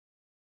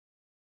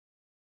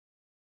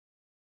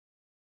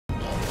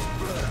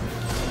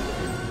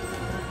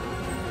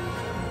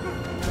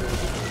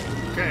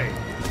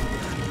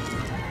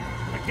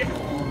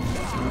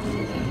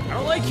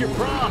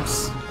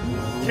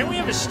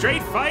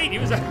straight fight? He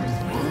was... I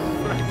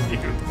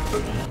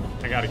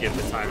gotta get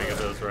the timing of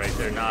those right.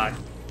 They're not...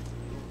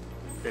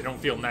 They don't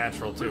feel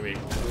natural to me.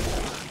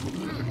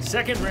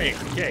 Second ring.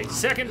 Okay,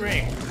 second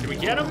ring. Did we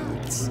get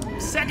him?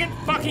 Second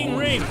fucking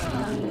ring.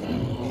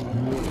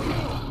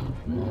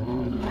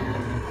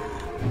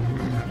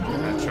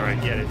 I'm not sure I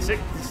get it.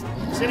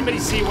 Does anybody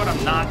see what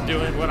I'm not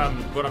doing? What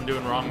I'm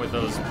doing wrong with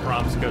those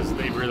prompts? Because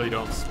they really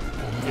don't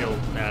feel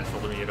natural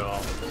to me at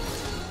all.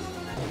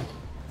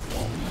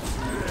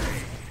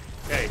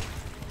 Okay.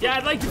 Yeah,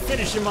 I'd like to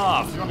finish him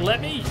off. You want to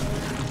let me?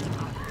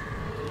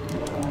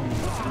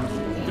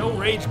 No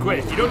rage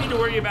quit. You don't need to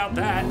worry about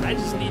that. I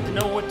just need to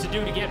know what to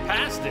do to get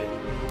past it.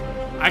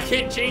 I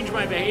can't change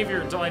my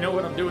behavior until I know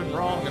what I'm doing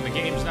wrong, and the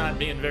game's not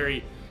being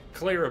very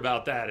clear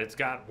about that. It's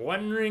got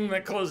one ring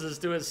that closes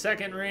to a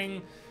second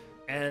ring,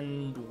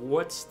 and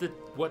what's the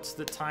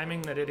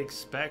timing that it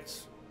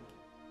expects?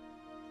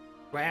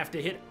 Do I have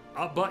to hit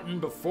a button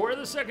before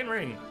the second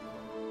ring?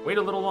 Wait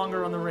a little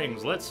longer on the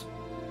rings. Let's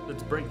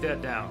break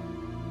that down.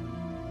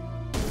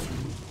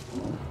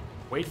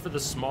 Wait for the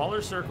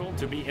smaller circle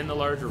to be in the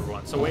larger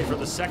one. So wait for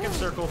the second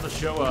circle to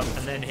show up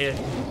and then hit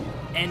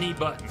any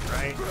button,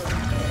 right?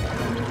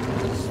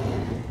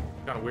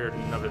 Kind of weird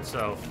in and of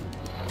itself.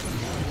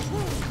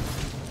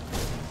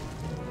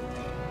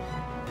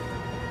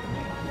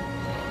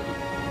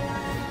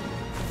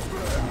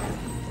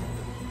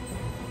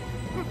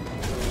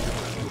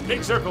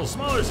 Big circle,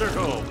 smaller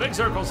circle, big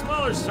circle,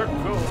 smaller circle.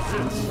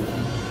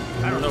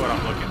 I don't know what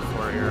I'm looking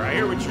for here. I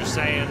hear what you're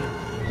saying.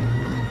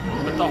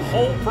 But the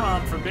whole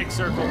prompt from big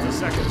circle to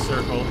second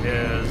circle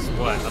is,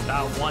 what,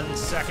 about 1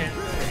 second?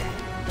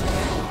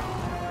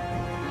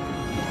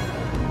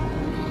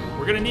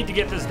 We're gonna need to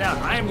get this down.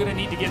 I am gonna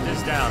need to get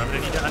this down. I'm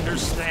gonna need to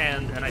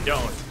understand, and I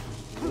don't,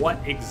 what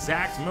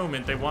exact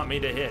moment they want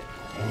me to hit.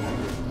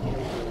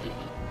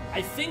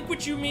 I think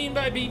what you mean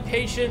by be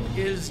patient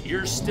is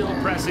you're still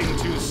pressing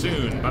too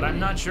soon, but I'm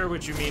not sure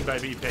what you mean by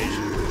be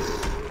patient.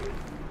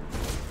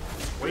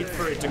 Wait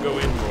for it to go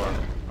in more.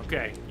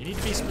 Okay, you need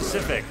to be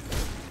specific.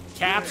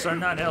 Caps are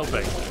not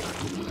helping.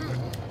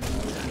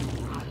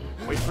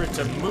 Wait for it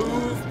to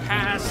move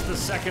past the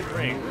second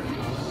ring.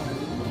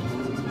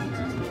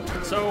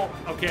 So,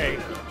 okay,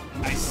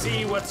 I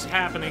see what's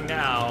happening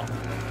now.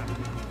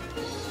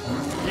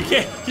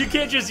 You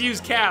can't just use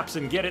caps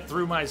and get it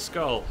through my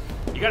skull.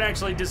 You gotta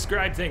actually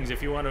describe things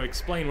if you want to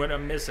explain what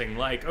I'm missing.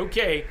 Like,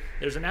 okay,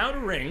 there's an outer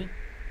ring,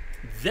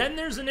 then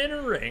there's an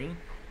inner ring,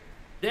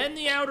 then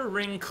the outer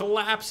ring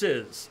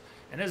collapses.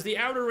 And as the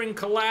outer ring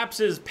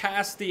collapses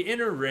past the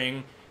inner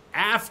ring,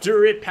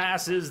 after it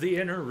passes the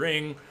inner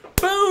ring,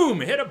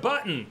 boom, hit a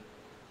button.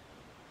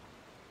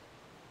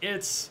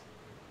 It's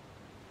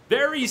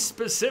very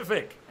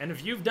specific. And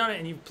if you've done it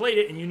and you've played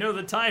it and you know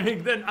the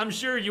timing, then I'm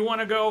sure you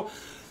want to go,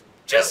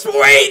 just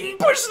wait and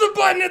push the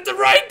button at the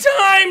right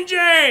time,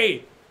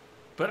 Jay!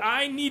 But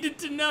I needed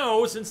to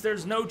know, since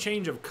there's no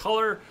change of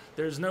color,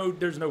 there's no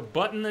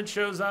button that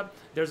shows up,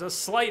 there's a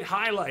slight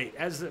highlight.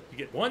 As you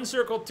get one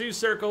circle, two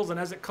circles, and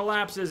as it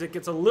collapses, it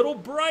gets a little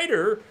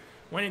brighter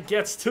when it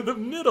gets to the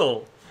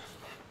middle.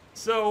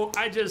 So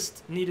I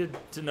just needed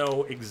to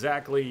know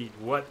exactly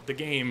what the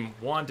game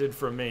wanted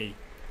from me.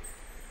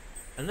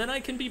 And then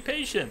I can be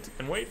patient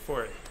and wait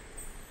for it.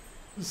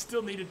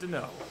 Still needed to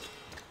know.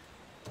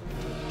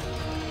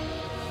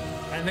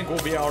 I think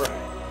we'll be all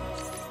right.